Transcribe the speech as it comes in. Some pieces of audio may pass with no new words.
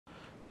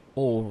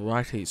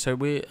Alrighty, so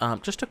we're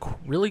just a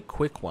really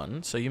quick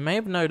one. So you may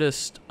have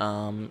noticed,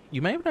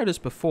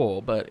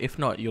 before, but if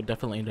not, you'll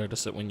definitely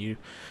notice it when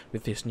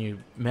with this new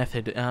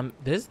method.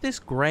 There's this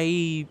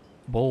grey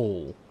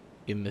ball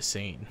in the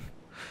scene,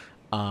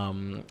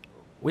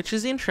 which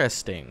is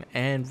interesting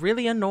and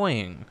really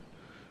annoying.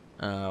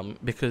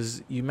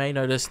 Because you may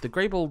notice the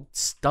grey ball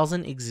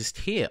doesn't exist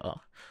here,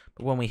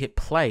 but when we hit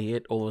play,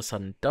 it all of a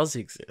sudden does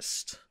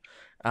exist.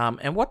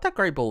 And what that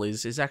grey ball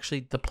is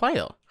actually the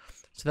player.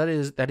 So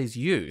that is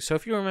you. So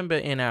if you remember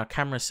in our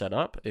camera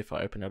setup, if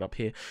I open it up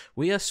here,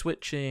 we are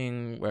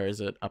switching, where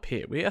is it? Up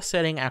here. We are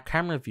setting our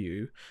camera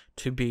view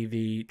to be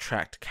the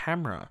tracked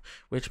camera,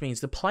 which means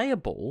the player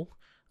ball,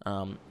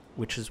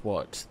 which is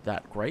what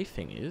that grey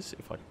thing is,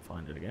 if I can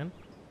find it again,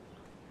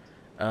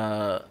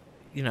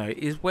 you know,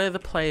 is where the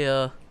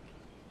player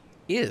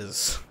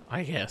is,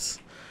 I guess.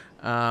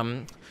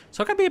 So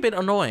it can be a bit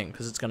annoying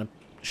because it's going to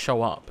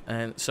show up.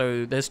 And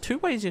so there's two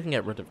ways you can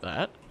get rid of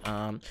that.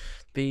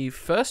 The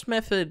first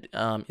method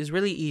is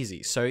really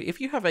easy. So if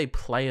you have a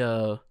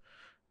player,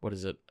 what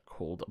is it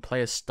called? A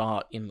player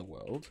start in the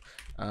world.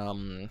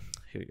 Here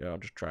we go. I'll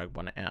just drag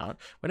one out.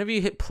 Whenever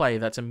you hit play,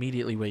 that's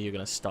immediately where you're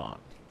going to start.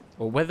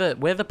 Or where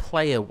the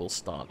player will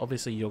start.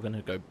 Obviously, you're going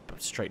to go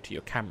straight to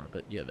your camera,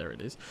 but yeah, there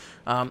it is.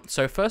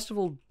 So first of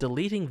all,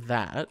 deleting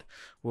that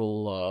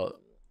will...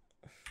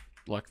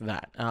 like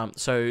that.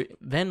 So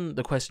then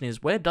the question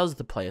is, where does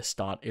the player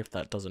start if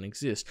that doesn't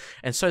exist?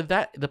 And so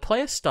that the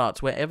player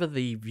starts wherever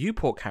the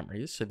viewport camera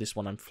is. So this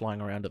one I'm flying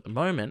around at the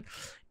moment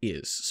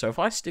is. So if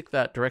I stick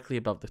that directly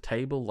above the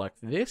table like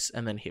this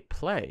and then hit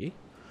play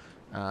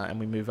and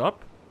we move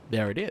up,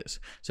 there it is.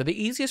 So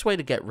the easiest way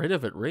to get rid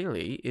of it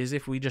really is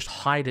if we just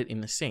hide it in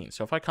the scene.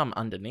 So if I come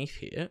underneath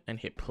here and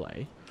hit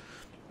play,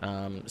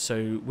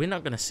 so we're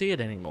not going to see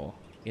it anymore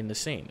in the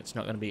scene. It's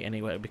not going to be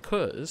anywhere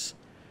because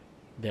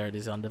there it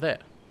is under there.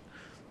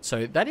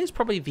 So that is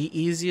probably the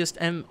easiest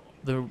and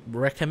the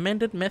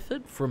recommended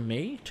method from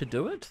me to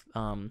do it.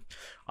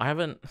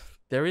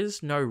 There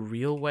is no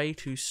real way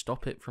to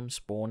stop it from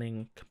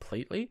spawning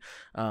completely.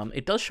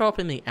 It does show up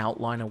in the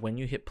outliner when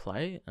you hit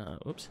play.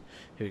 Oops,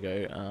 here we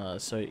go.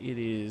 So it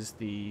is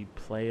the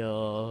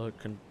player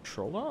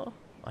controller,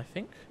 I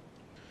think.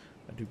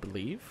 I do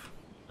believe.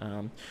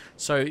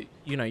 So,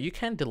 you know, you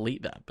can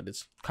delete that, but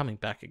it's coming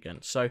back again.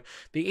 So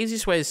the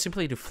easiest way is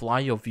simply to fly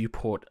your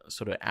viewport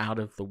sort of out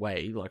of the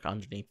way, like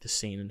underneath the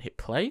scene, and hit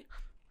play.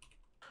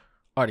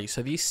 Alrighty,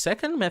 so the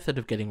second method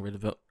of getting rid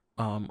of it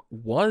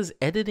was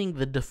editing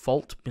the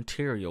default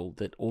material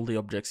that all the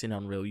objects in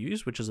Unreal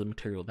use, which is a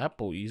material that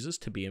ball uses,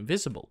 to be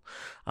invisible.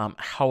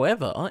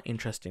 However,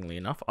 interestingly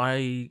enough,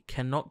 I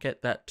cannot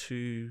get that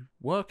to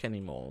work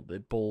anymore. The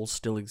balls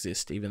still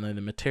exist, even though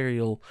the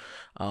material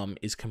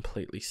is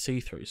completely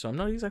see-through. So I'm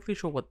not exactly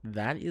sure what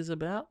that is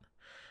about.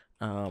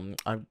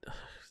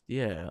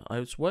 Yeah, I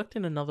was worked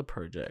in another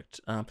project.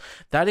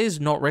 That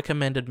is not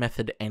recommended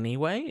method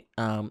anyway,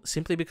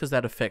 simply because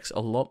that affects a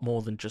lot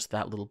more than just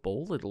that little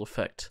ball. It'll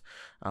affect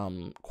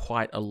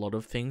quite a lot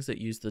of things that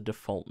use the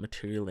default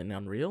material in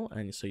Unreal,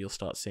 and so you'll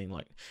start seeing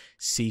like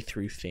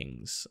see-through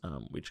things,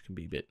 which can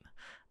be a bit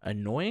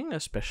annoying,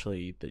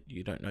 especially that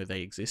you don't know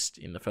they exist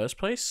in the first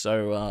place.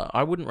 So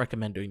I wouldn't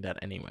recommend doing that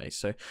anyway.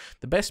 So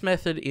the best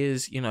method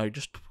is, you know,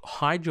 just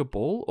hide your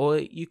ball, or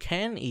you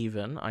can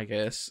even, I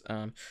guess,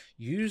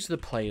 use the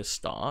player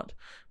start,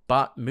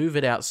 but move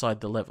it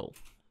outside the level.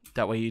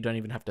 That way you don't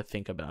even have to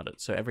think about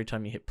it. So every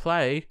time you hit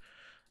play,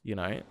 you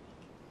know,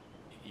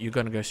 you're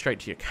going to go straight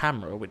to your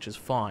camera, which is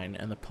fine,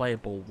 and the player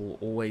ball will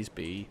always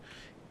be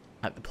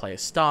at the player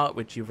start,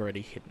 which you've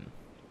already hidden.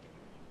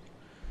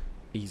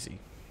 Easy.